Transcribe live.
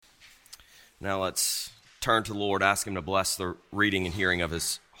Now let's turn to the Lord, ask him to bless the reading and hearing of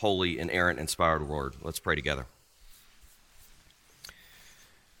his holy, inerrant, inspired word. Let's pray together.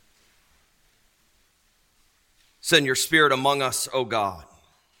 Send your Spirit among us, O God.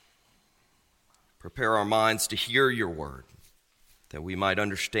 Prepare our minds to hear your word, that we might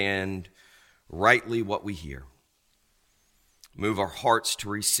understand rightly what we hear. Move our hearts to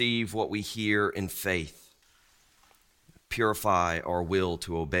receive what we hear in faith. Purify our will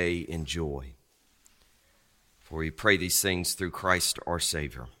to obey in joy. For we pray these things through Christ our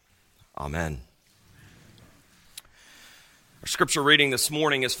Savior. Amen. Our scripture reading this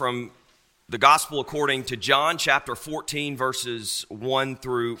morning is from the Gospel according to John, chapter 14, verses 1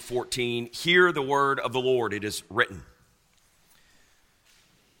 through 14. Hear the word of the Lord. It is written,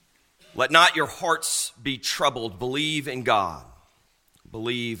 "Let not your hearts be troubled. Believe in God.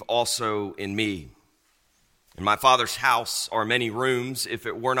 Believe also in me. In my Father's house are many rooms. If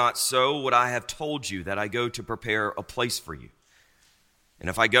it were not so, would I have told you that I go to prepare a place for you? And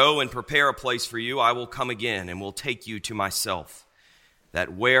if I go and prepare a place for you, I will come again and will take you to myself,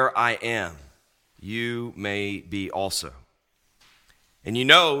 that where I am, you may be also. And you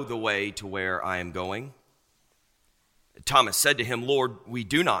know the way to where I am going." Thomas said to him, "Lord, we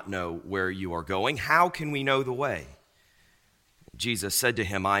do not know where you are going. How can we know the way?" Jesus said to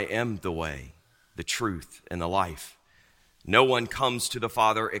him, "I am the way, the truth, and the life. No one comes to the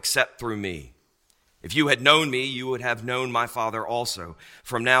Father except through me. If you had known me, you would have known my Father also.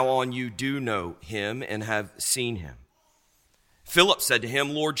 From now on, you do know him and have seen him." Philip said to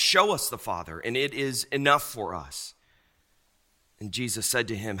him, "Lord, show us the Father, and it is enough for us." And Jesus said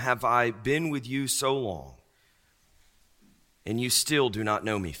to him, "Have I been with you so long, and you still do not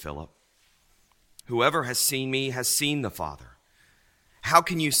know me, Philip? Whoever has seen me has seen the Father. How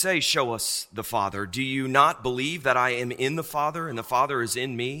can you say, 'Show us the Father'? Do you not believe that I am in the Father and the Father is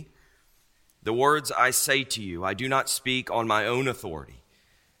in me? The words I say to you, I do not speak on my own authority,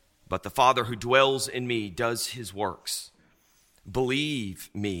 but the Father who dwells in me does his works. Believe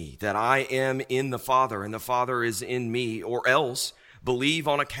me that I am in the Father and the Father is in me, or else believe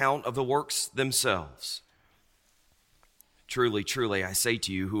on account of the works themselves. Truly, truly, I say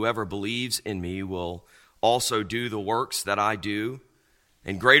to you, whoever believes in me will also do the works that I do,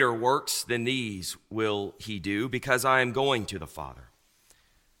 and greater works than these will he do, because I am going to the Father.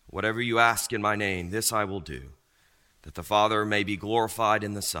 Whatever you ask in my name, this I will do, that the Father may be glorified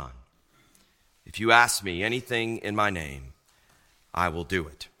in the Son. If you ask me anything in my name, I will do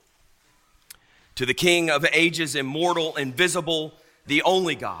it." To the King of ages, immortal, invisible, the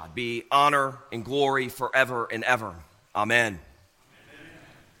only God, be honor and glory forever and ever. Amen.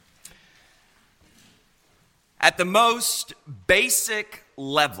 At the most basic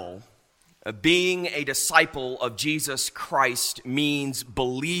level, being a disciple of Jesus Christ means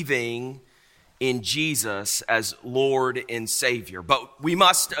believing in Jesus as Lord and Savior. But we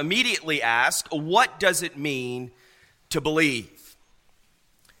must immediately ask, what does it mean to believe?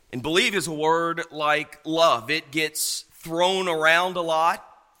 And believe is a word like love. It gets thrown around a lot.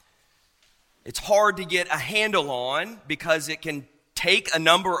 It's hard to get a handle on because it can take a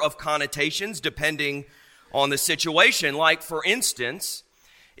number of connotations depending on the situation. Like, for instance,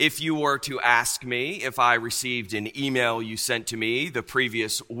 if you were to ask me if I received an email you sent to me the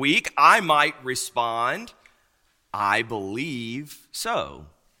previous week, I might respond, "I believe so."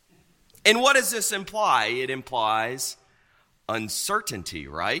 And what does this imply? It implies uncertainty,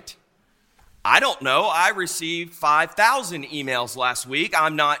 right? I don't know. I received 5,000 emails last week.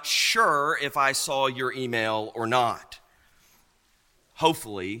 I'm not sure if I saw your email or not.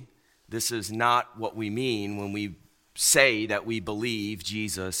 Hopefully, this is not what we mean when we say that we believe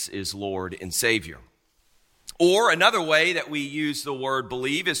Jesus is Lord and Savior. Or another way that we use the word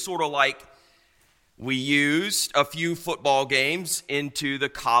believe is sort of like we used a few football games into the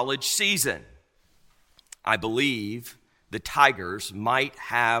college season. I believe the Tigers might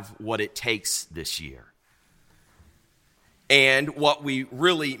have what it takes this year. And what we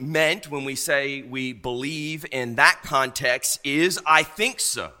really meant when we say we believe in that context is, I think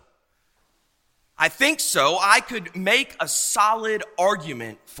so. I think so. I could make a solid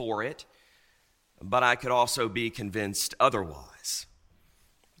argument for it, but I could also be convinced otherwise.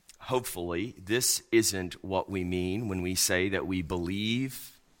 Hopefully, this isn't what we mean when we say that we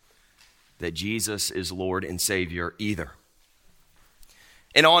believe that Jesus is Lord and Savior either.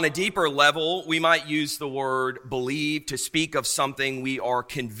 And on a deeper level, we might use the word believe to speak of something we are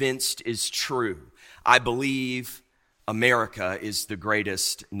convinced is true. I believe America is the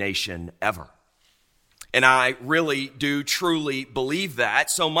greatest nation ever. And I really do truly believe that,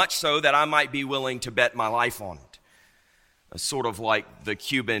 so much so that I might be willing to bet my life on it. sort of like the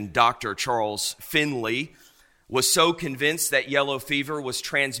Cuban Dr. Charles Finley, was so convinced that yellow fever was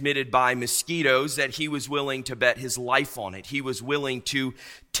transmitted by mosquitoes that he was willing to bet his life on it. He was willing to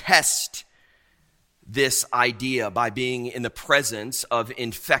test this idea by being in the presence of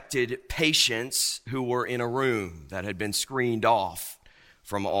infected patients who were in a room that had been screened off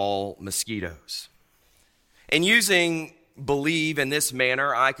from all mosquitoes. And using believe in this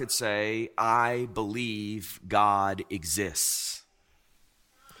manner, I could say, I believe God exists.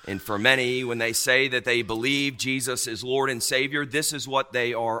 And for many, when they say that they believe Jesus is Lord and Savior, this is what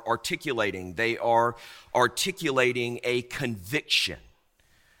they are articulating. They are articulating a conviction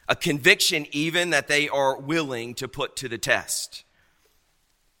even that they are willing to put to the test.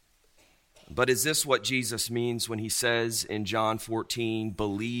 But is this what Jesus means when he says in John 14,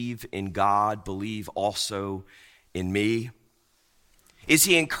 believe in God, believe also in me? Is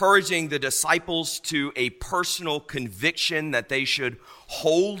he encouraging the disciples to a personal conviction that they should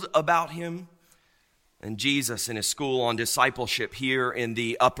hold about him? And Jesus, in his school on discipleship here in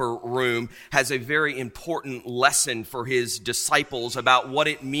the upper room, has a very important lesson for his disciples about what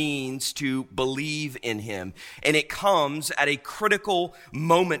it means to believe in him. And it comes at a critical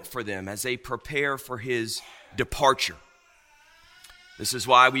moment for them as they prepare for his departure. This is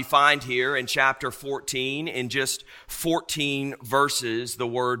why we find here in chapter 14, in just 14 verses, the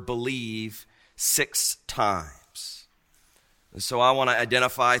word believe 6 times. And so I want to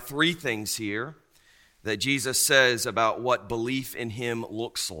identify 3 things here that Jesus says about what belief in him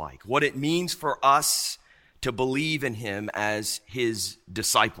looks like, what it means for us to believe in him as his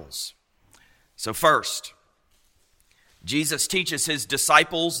disciples. So first, Jesus teaches his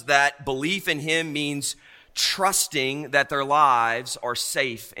disciples that belief in him means trusting that their lives are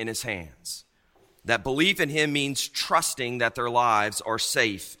safe in his hands. That belief in him means trusting that their lives are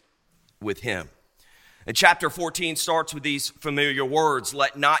safe with him. And chapter 14 starts with these familiar words,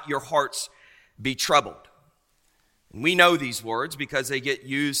 let not your hearts be troubled. And we know these words because they get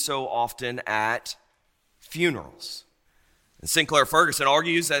used so often at funerals. And Sinclair Ferguson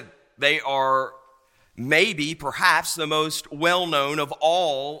argues that they are maybe, perhaps, the most well-known of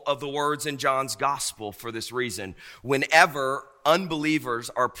all of the words in John's gospel for this reason. Whenever unbelievers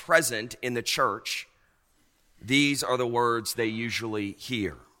are present in the church, these are the words they usually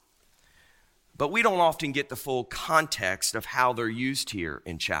hear. But we don't often get the full context of how they're used here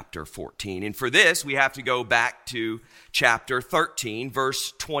in chapter 14. And for this, we have to go back to chapter 13,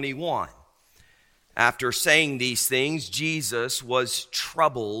 verse 21. After saying these things, Jesus was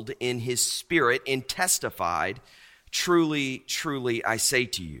troubled in his spirit and testified, truly, truly, I say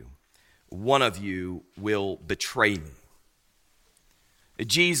to you, one of you will betray me.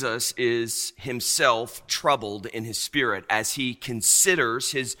 Jesus is himself troubled in his spirit as he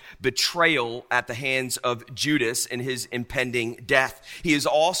considers his betrayal at the hands of Judas and his impending death. He is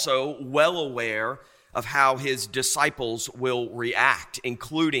also well aware of how his disciples will react,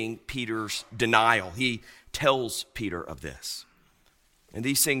 including Peter's denial. He tells Peter of this. And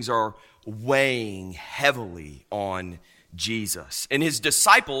these things are weighing heavily on Jesus. And his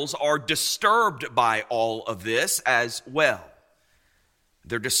disciples are disturbed by all of this as well.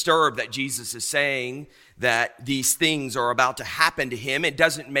 They're disturbed that Jesus is saying that these things are about to happen to him. It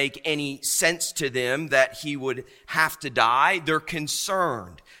doesn't make any sense to them that he would have to die. They're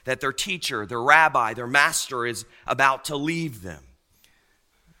concerned that their teacher, their rabbi, their master is about to leave them.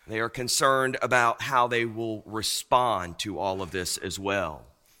 They are concerned about how they will respond to all of this as well.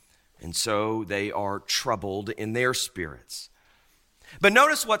 And so they are troubled in their spirits. But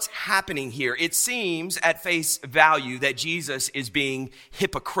notice what's happening here. It seems at face value that Jesus is being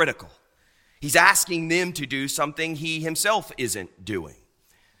hypocritical. He's asking them to do something he himself isn't doing.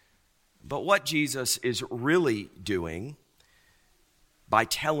 But what Jesus is really doing by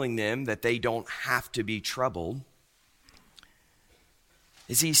telling them that they don't have to be troubled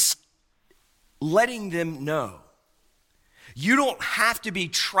is he's letting them know you don't have to be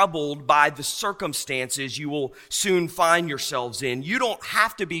troubled by the circumstances you will soon find yourselves in. You don't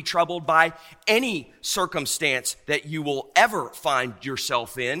have to be troubled by any circumstance that you will ever find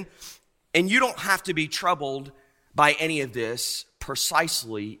yourself in. And you don't have to be troubled by any of this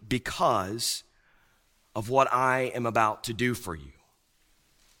precisely because of what I am about to do for you.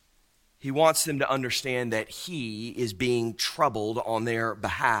 He wants them to understand that he is being troubled on their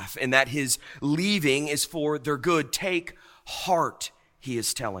behalf and that his leaving is for their good. Take heart, he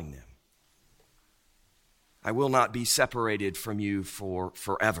is telling them. I will not be separated from you for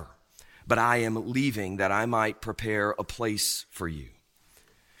forever, but I am leaving that I might prepare a place for you.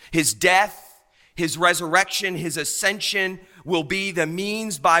 His death, his resurrection, his ascension will be the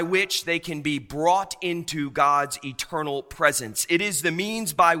means by which they can be brought into God's eternal presence. It is the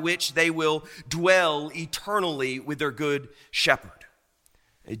means by which they will dwell eternally with their good shepherd.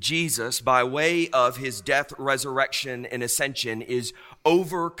 Jesus, by way of his death, resurrection, and ascension, is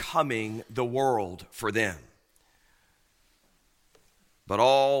overcoming the world for them. But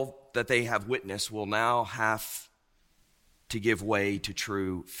all that they have witnessed will now have to give way to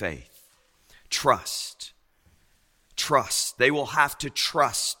true faith. Trust. They will have to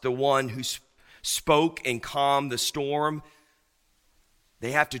trust the one who spoke and calmed the storm.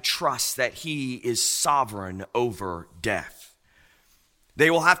 They have to trust that he is sovereign over death. They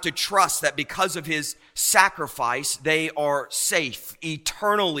will have to trust that because of his sacrifice, they are safe,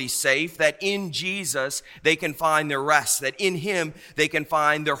 eternally safe, that in Jesus they can find their rest, that in him they can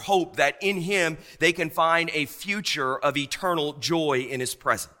find their hope, that in him they can find a future of eternal joy in his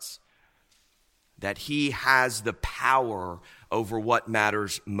presence, that he has the power over what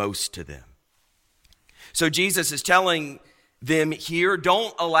matters most to them. So Jesus is telling them here,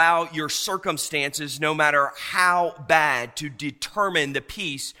 don't allow your circumstances, no matter how bad, to determine the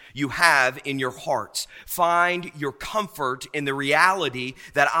peace you have in your hearts. Find your comfort in the reality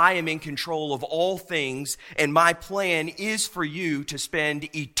that I am in control of all things, and my plan is for you to spend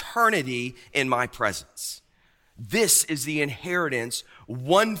eternity in my presence. This is the inheritance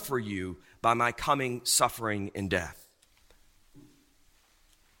won for you by my coming suffering and death.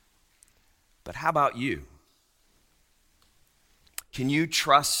 But how about you? Can you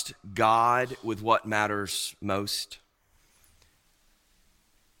trust God with what matters most?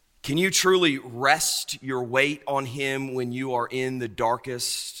 Can you truly rest your weight on him when you are in the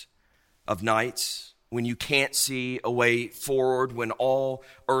darkest of nights, when you can't see a way forward, when all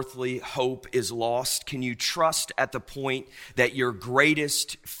earthly hope is lost? Can you trust at the point that your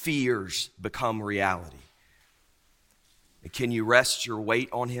greatest fears become reality? Can you rest your weight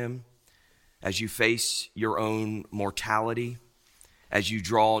on him as you face your own mortality? As you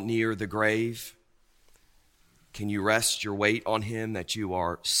draw near the grave, can you rest your weight on him that you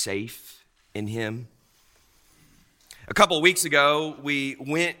are safe in him? A couple of weeks ago, we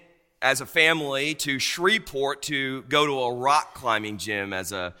went as a family to Shreveport to go to a rock climbing gym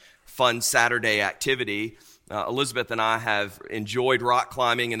as a fun Saturday activity. Elizabeth and I have enjoyed rock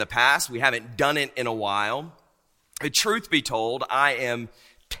climbing in the past. We haven't done it in a while. The truth be told, I am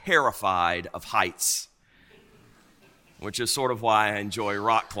terrified of heights, which is sort of why I enjoy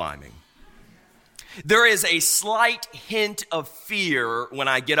rock climbing. There is a slight hint of fear when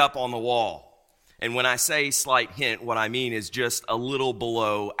I get up on the wall. And when I say slight hint, what I mean is just a little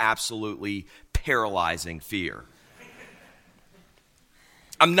below absolutely paralyzing fear.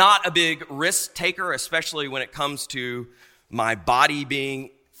 I'm not a big risk taker, especially when it comes to my body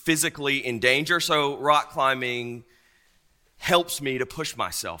being physically in danger. So rock climbing helps me to push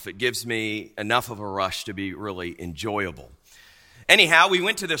myself. It gives me enough of a rush to be really enjoyable. Anyhow, we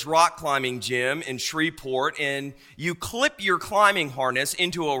went to this rock climbing gym in Shreveport, and you clip your climbing harness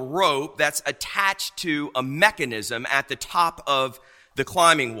into a rope that's attached to a mechanism at the top of the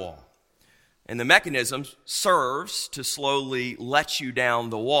climbing wall. And the mechanism serves to slowly let you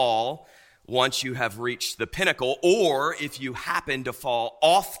down the wall once you have reached the pinnacle, or if you happen to fall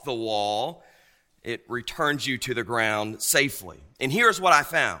off the wall, it returns you to the ground safely. And here's what I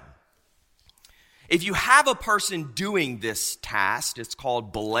found. If you have a person doing this task, it's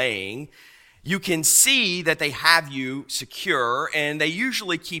called belaying, you can see that they have you secure, and they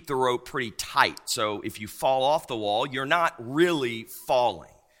usually keep the rope pretty tight. So if you fall off the wall, you're not really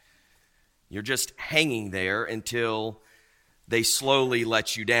falling. You're just hanging there until they slowly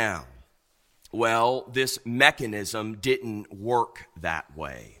let you down. Well, this mechanism didn't work that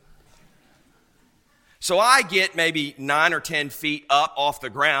way. So I get maybe 9 or 10 feet up off the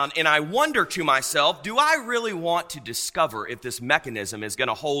ground, and I wonder to myself, do I really want to discover if this mechanism is going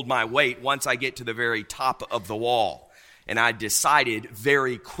to hold my weight once I get to the very top of the wall? And I decided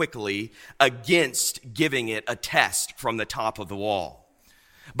very quickly against giving it a test from the top of the wall.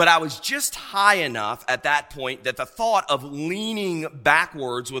 But I was just high enough at that point that the thought of leaning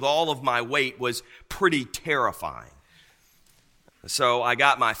backwards with all of my weight was pretty terrifying. So I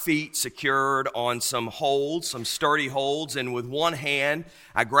got my feet secured on some holds, some sturdy holds, and with one hand,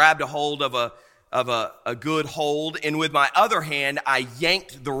 I grabbed a hold of a good hold, and with my other hand, I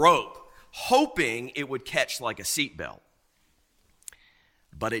yanked the rope, hoping it would catch like a seatbelt.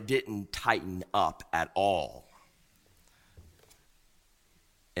 But it didn't tighten up at all.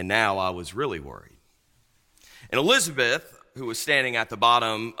 And now I was really worried. And Elizabeth, who was standing at the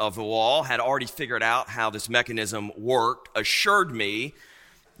bottom of the wall, had already figured out how this mechanism worked, assured me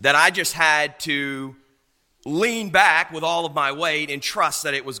that I just had to lean back with all of my weight and trust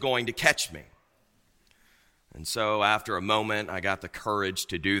that it was going to catch me. And so after a moment, I got the courage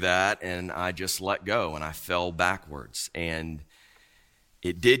to do that, and I just let go, and I fell backwards. And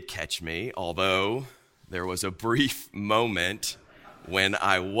it did catch me, although there was a brief moment when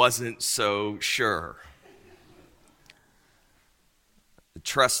I wasn't so sure.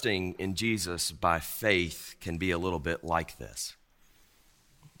 Trusting in Jesus by faith can be a little bit like this.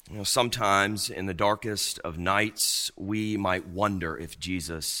 Sometimes in the darkest of nights, we might wonder if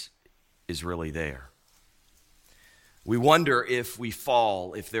Jesus is really there. We wonder if we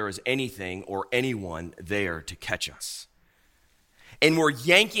fall, if there is anything or anyone there to catch us. And we're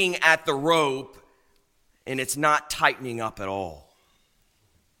yanking at the rope, and it's not tightening up at all.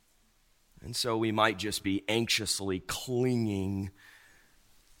 And so we might just be anxiously clinging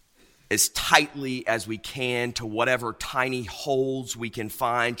as tightly as we can to whatever tiny holes we can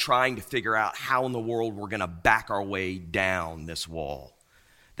find, trying to figure out how in the world we're going to back our way down this wall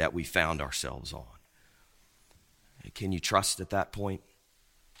that we found ourselves on. Can you trust at that point?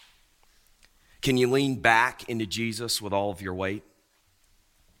 Can you lean back into Jesus with all of your weight?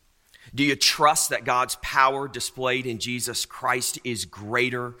 Do you trust that God's power displayed in Jesus Christ is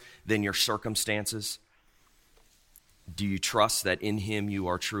greater than your circumstances? Do you trust that in him you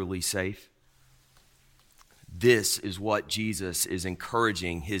are truly safe? This is what Jesus is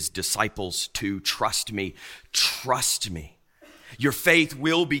encouraging his disciples to trust me. Trust me. Your faith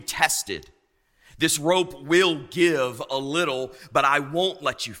will be tested. This rope will give a little, but I won't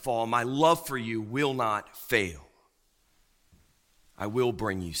let you fall. My love for you will not fail. I will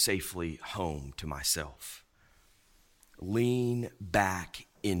bring you safely home to myself. Lean back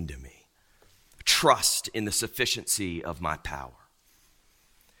into me. Trust in the sufficiency of my power.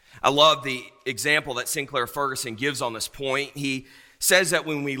 I love the example that Sinclair Ferguson gives on this point. He says that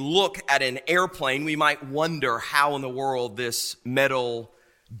when we look at an airplane, we might wonder how in the world this metal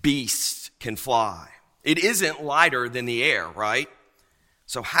beast can fly. It isn't lighter than the air, right?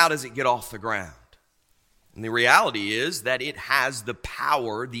 So how does it get off the ground? And the reality is that it has the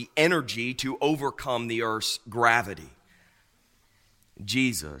power, the energy to overcome the earth's gravity.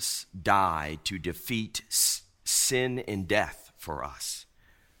 Jesus died to defeat sin and death for us.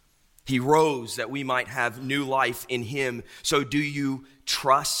 He rose that we might have new life in him. So do you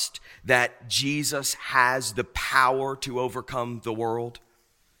trust that Jesus has the power to overcome the world?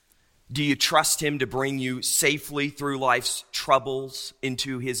 Do you trust him to bring you safely through life's troubles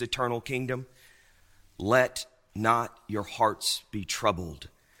into his eternal kingdom? Let not your hearts be troubled.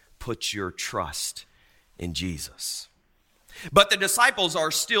 Put your trust in Jesus. But the disciples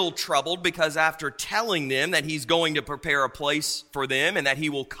are still troubled because after telling them that he's going to prepare a place for them and that he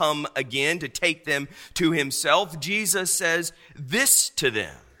will come again to take them to himself, Jesus says this to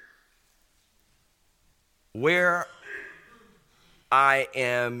them: where I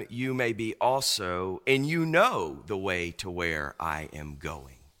am, you may be also, and you know the way to where I am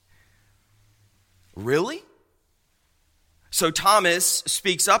going. Really? So Thomas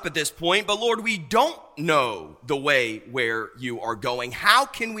speaks up at this point, but Lord, we don't know the way where you are going. How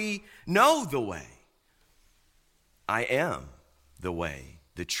can we know the way? I am the way,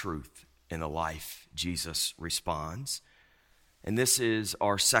 the truth, and the life, Jesus responds. And this is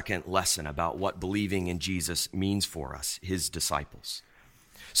our second lesson about what believing in Jesus means for us, his disciples.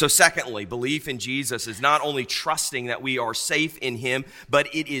 So secondly, belief in Jesus is not only trusting that we are safe in him, but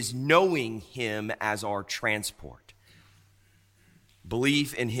it is knowing him as our transport.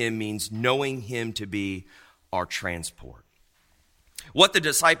 Belief in him means knowing him to be our transport. What the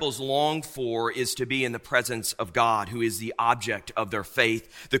disciples long for is to be in the presence of God, who is the object of their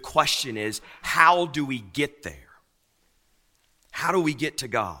faith. The question is, how do we get there? How do we get to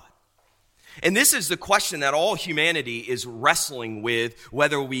God? And this is the question that all humanity is wrestling with,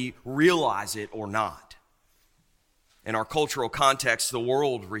 whether we realize it or not. In our cultural context, the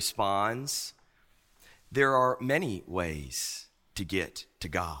world responds, there are many ways to get to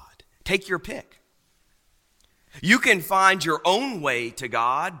God. Take your pick. You can find your own way to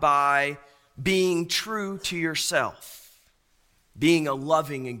God by being true to yourself, being a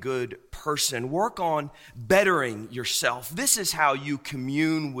loving and good person. Work on bettering yourself. This is how you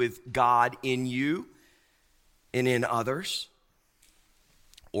commune with God in you and in others.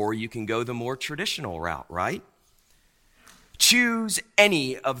 Or you can go the more traditional route, right? Choose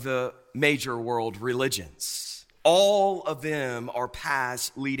any of the major world religions. All of them are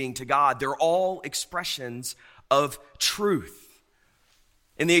paths leading to God. They're all expressions of truth.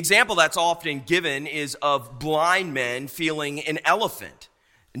 And the example that's often given is of blind men feeling an elephant.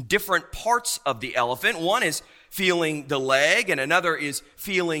 And different parts of the elephant. One is feeling the leg, and another is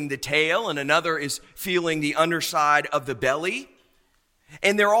feeling the tail, and another is feeling the underside of the belly.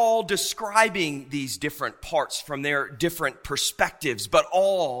 And they're all describing these different parts from their different perspectives, but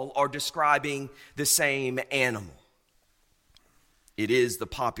all are describing the same animal. It is the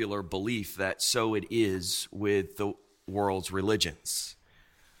popular belief that so it is with the world's religions.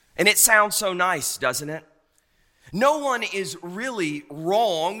 And it sounds so nice, doesn't it? No one is really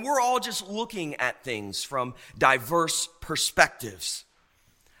wrong. We're all just looking at things from diverse perspectives.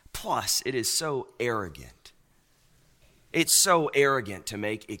 Plus, it is so arrogant. It's so arrogant to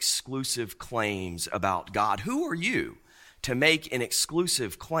make exclusive claims about God. Who are you to make an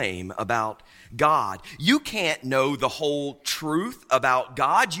exclusive claim about God? You can't know the whole truth about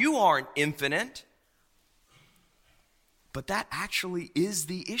God. You aren't infinite. But that actually is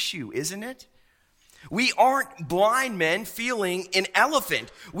the issue, isn't it? We aren't blind men feeling an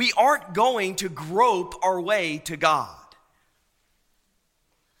elephant. We aren't going to grope our way to God.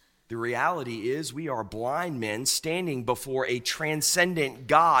 The reality is we are blind men standing before a transcendent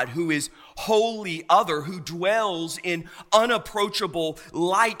God who is wholly other, who dwells in unapproachable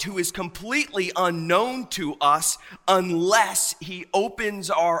light, who is completely unknown to us unless he opens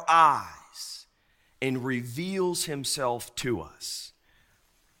our eyes and reveals himself to us.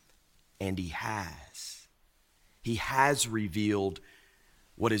 And he has. He has revealed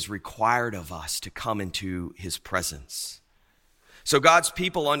what is required of us to come into his presence. So God's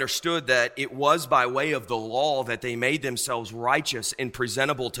people understood that it was by way of the law that they made themselves righteous and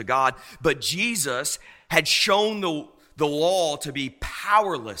presentable to God. But Jesus had shown the law to be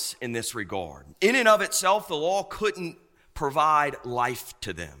powerless in this regard. In and of itself, the law couldn't provide life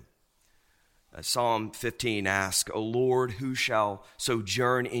to them. Psalm 15 asks, O Lord, who shall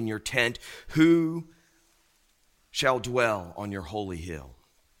sojourn in your tent? Who shall dwell on your holy hill?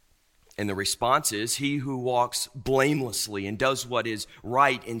 And the response is, he who walks blamelessly and does what is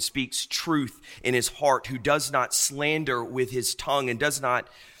right and speaks truth in his heart, who does not slander with his tongue and does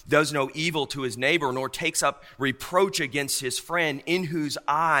no evil to his neighbor, nor takes up reproach against his friend, in whose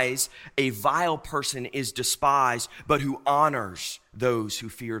eyes a vile person is despised, but who honors those who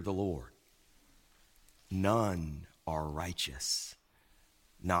fear the Lord. None are righteous,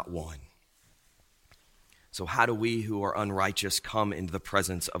 not one. So how do we who are unrighteous come into the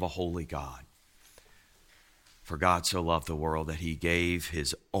presence of a holy God? For God so loved the world that he gave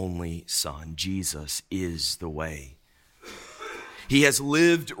his only Son. Jesus is the way. He has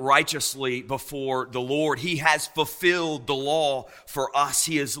lived righteously before the Lord. He has fulfilled the law for us.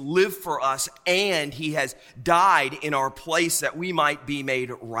 He has lived for us, and he has died in our place that we might be made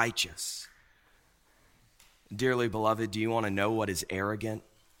righteous. Dearly beloved, do you want to know what is arrogant?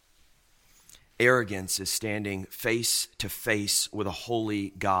 Arrogance is standing face to face with a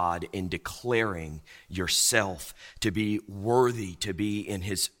holy God and declaring yourself to be worthy to be in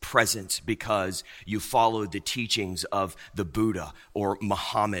his presence because you followed the teachings of the Buddha or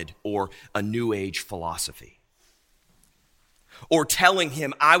Muhammad or a New Age philosophy. Or telling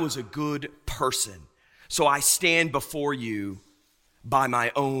him, I was a good person, so I stand before you by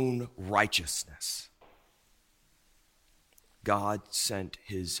my own righteousness. God sent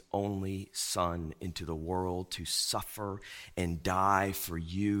his only Son into the world to suffer and die for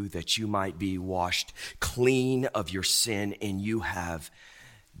you, that you might be washed clean of your sin, and you have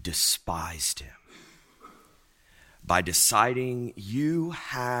despised him. By deciding you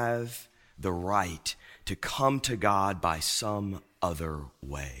have the right to come to God by some other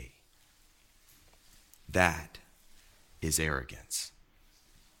way. That is arrogance.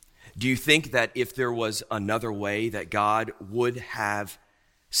 Do you think that if there was another way that God would have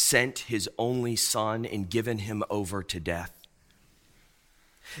sent his only Son and given him over to death?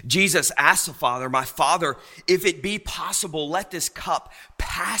 Jesus asked the Father, my Father, if it be possible, let this cup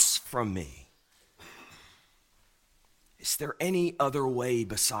pass from me. Is there any other way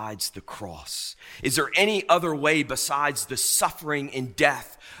besides the cross? Is there any other way besides the suffering and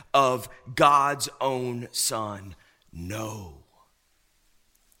death of God's own Son? No.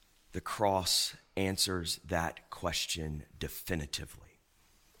 The cross answers that question definitively.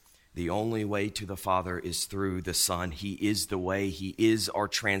 The only way to the Father is through the Son. He is the way. He is our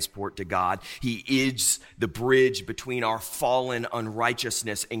transport to God. He is the bridge between our fallen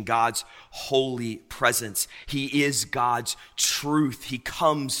unrighteousness and God's holy presence. He is God's truth. He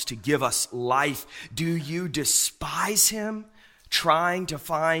comes to give us life. Do you despise him, trying to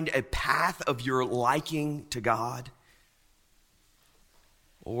find a path of your liking to God?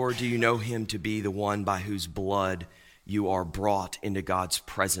 Or do you know him to be the one by whose blood you are brought into God's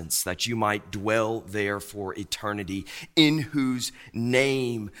presence, that you might dwell there for eternity, in whose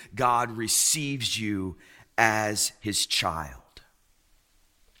name God receives you as his child.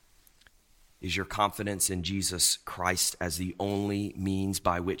 Is your confidence in Jesus Christ as the only means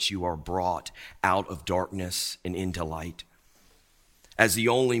by which you are brought out of darkness and into light? As the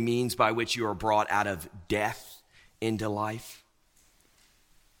only means by which you are brought out of death into life?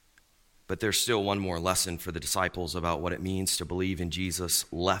 But there's still one more lesson for the disciples about what it means to believe in Jesus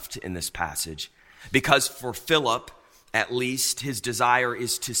left in this passage. Because for Philip, at least, his desire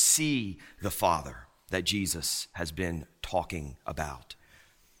is to see the Father that Jesus has been talking about.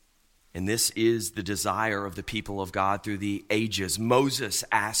 And this is the desire of the people of God through the ages. Moses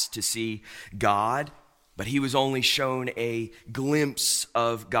asked to see God, but he was only shown a glimpse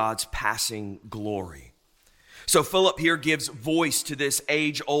of God's passing glory. So Philip here gives voice to this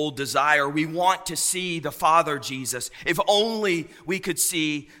age-old desire. We want to see the Father, Jesus. If only we could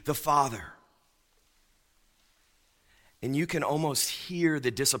see the Father. And you can almost hear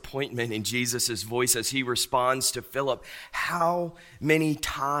the disappointment in Jesus' voice as he responds to Philip. How many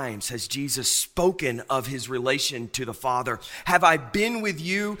times has Jesus spoken of his relation to the Father? Have I been with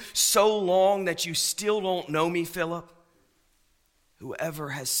you so long that you still don't know me, Philip? Whoever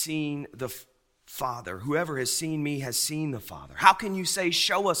has seen the Father, whoever has seen me has seen the Father. How can you say,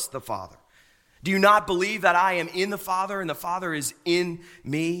 show us the Father? Do you not believe that I am in the Father and the Father is in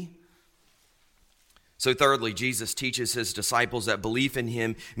me? So thirdly, Jesus teaches his disciples that belief in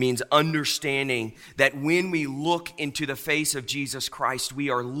him means understanding that when we look into the face of Jesus Christ, we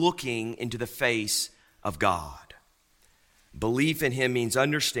are looking into the face of God. Belief in him means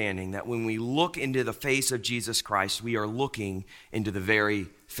understanding that when we look into the face of Jesus Christ, we are looking into the very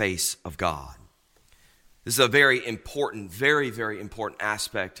face of God. This is a very important, very, very important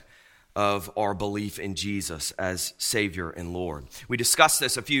aspect of our belief in Jesus as Savior and Lord. We discussed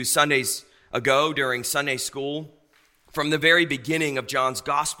this a few Sundays ago during Sunday school. From the very beginning of John's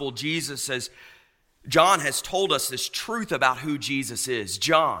gospel, John has told us this truth about who Jesus is.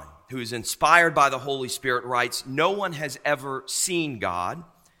 John, who is inspired by the Holy Spirit, writes, "No one has ever seen God,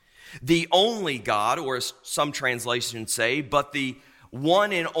 the only God," or as some translations say, "but the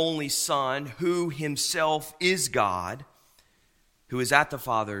one and only Son, who himself is God, who is at the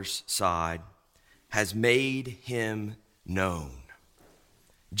Father's side, has made him known."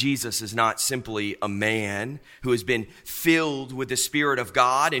 Jesus is not simply a man who has been filled with the Spirit of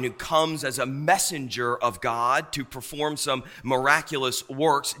God and who comes as a messenger of God to perform some miraculous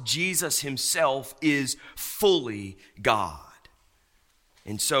works. Jesus himself is fully God.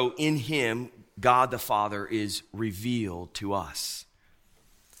 And so in him, God the Father is revealed to us.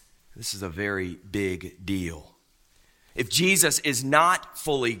 This is a very big deal. If Jesus is not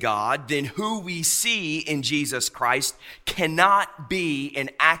fully God, then who we see in Jesus Christ cannot be an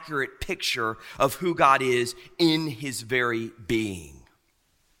accurate picture of who God is in his very being.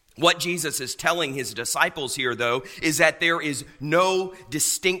 What Jesus is telling his disciples here, though, is that there is no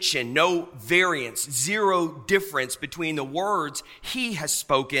distinction, no variance, zero difference between the words he has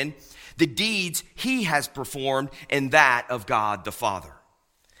spoken, the deeds he has performed, and that of God the Father.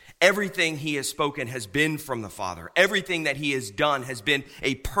 Everything he has spoken has been from the Father. Everything that he has done has been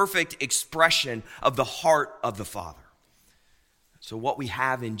a perfect expression of the heart of the Father. So what we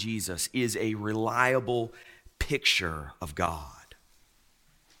have in Jesus is a reliable picture of God.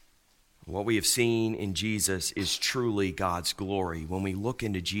 What we have seen in Jesus is truly God's glory. When we look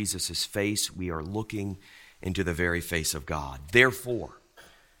into Jesus' face, we are looking into the very face of God. Therefore,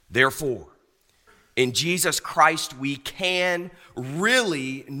 in Jesus Christ, we can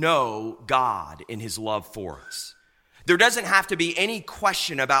really know God in his love for us. There doesn't have to be any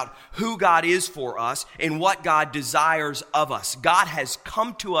question about who God is for us and what God desires of us. God has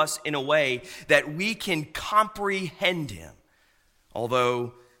come to us in a way that we can comprehend him,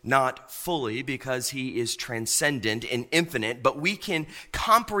 although not fully because he is transcendent and infinite, but we can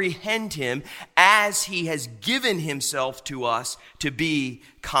comprehend him as he has given himself to us to be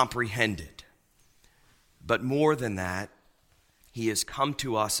comprehended. But more than that, he has come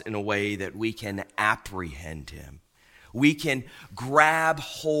to us in a way that we can apprehend him. We can grab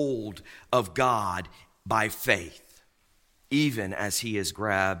hold of God by faith, even as he has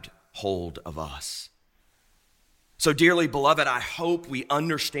grabbed hold of us. So dearly beloved, I hope we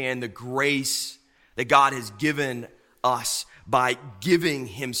understand the grace that God has given us by giving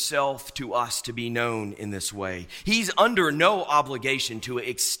himself to us to be known in this way. He's under no obligation to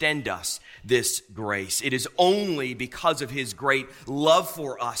extend us this grace. It is only because of his great love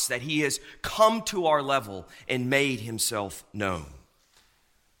for us that he has come to our level and made himself known.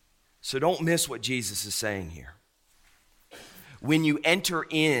 So don't miss what Jesus is saying here. When you enter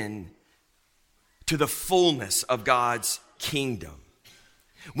in to the fullness of God's kingdom,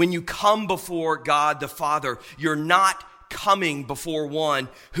 When you come before God the Father, you're not coming before one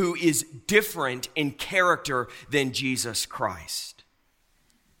who is different in character than Jesus Christ.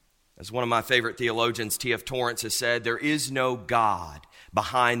 As one of my favorite theologians, T.F. Torrance, has said, there is no God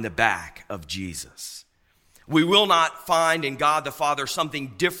behind the back of Jesus. We will not find in God the Father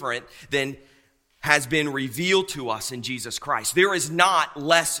something different than has been revealed to us in Jesus Christ. There is not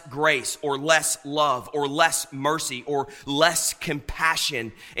less grace or less love or less mercy or less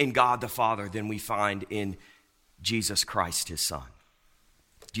compassion in God the Father than we find in Jesus Christ, his Son.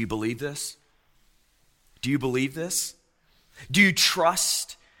 Do you believe this? Do you believe this? Do you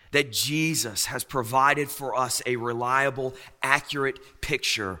trust that Jesus has provided for us a reliable, accurate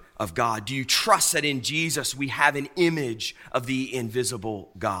picture of God? Do you trust that in Jesus we have an image of the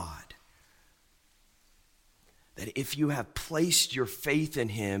invisible God? That if you have placed your faith in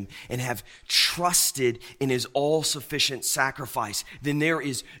him and have trusted in his all-sufficient sacrifice, then there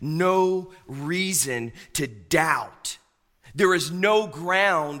is no reason to doubt. There is no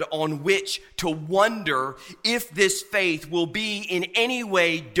ground on which to wonder if this faith will be in any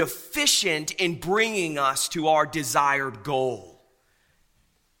way deficient in bringing us to our desired goal.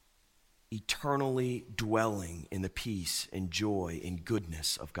 Eternally dwelling in the peace and joy and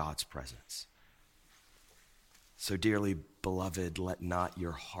goodness of God's presence. So dearly beloved, let not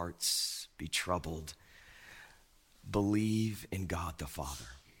your hearts be troubled. Believe in God the Father.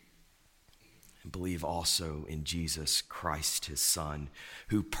 And believe also in Jesus Christ, his Son,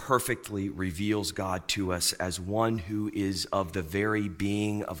 who perfectly reveals God to us as one who is of the very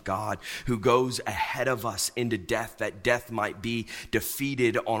being of God, who goes ahead of us into death, that death might be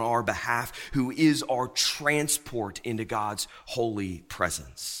defeated on our behalf, who is our transport into God's holy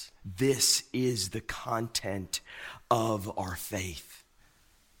presence. This is the content of our faith.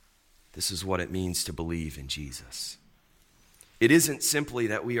 This is what it means to believe in Jesus. It isn't simply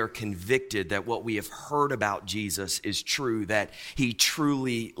that we are convicted that what we have heard about Jesus is true, that he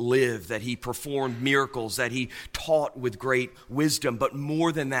truly lived, that he performed miracles, that he taught with great wisdom. But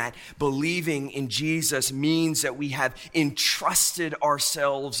more than that, believing in Jesus means that we have entrusted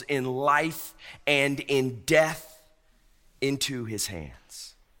ourselves in life and in death into his hands.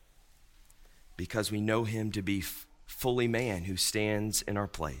 Because we know him to be fully man who stands in our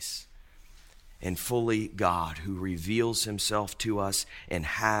place, and fully God who reveals himself to us and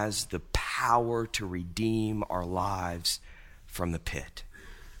has the power to redeem our lives from the pit.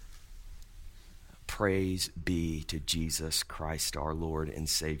 Praise be to Jesus Christ, our Lord and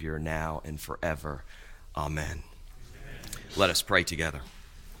Savior, now and forever. Amen. Amen. Let us pray together.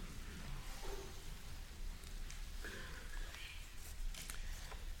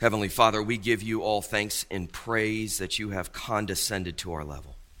 Heavenly Father, we give you all thanks and praise that you have condescended to our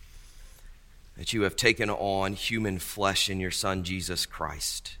level, that you have taken on human flesh in your Son, Jesus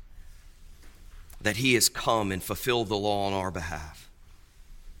Christ, that he has come and fulfilled the law on our behalf,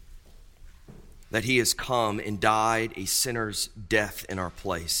 that he has come and died a sinner's death in our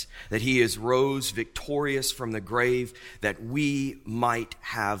place, that he has rose victorious from the grave, that we might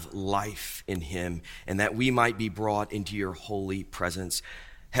have life in him, and that we might be brought into your holy presence.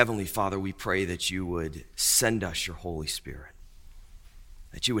 Heavenly Father, we pray that you would send us your Holy Spirit,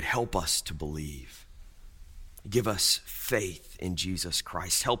 that you would help us to believe. Give us faith in Jesus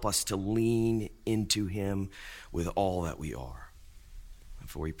Christ. Help us to lean into him with all that we are. And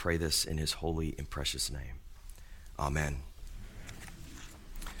for we pray this in his holy and precious name. Amen.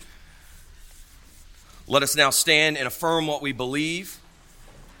 Let us now stand and affirm what we believe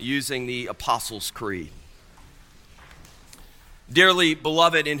using the Apostles' Creed. Dearly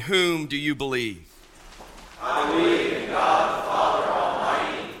beloved, in whom do you believe? I believe in God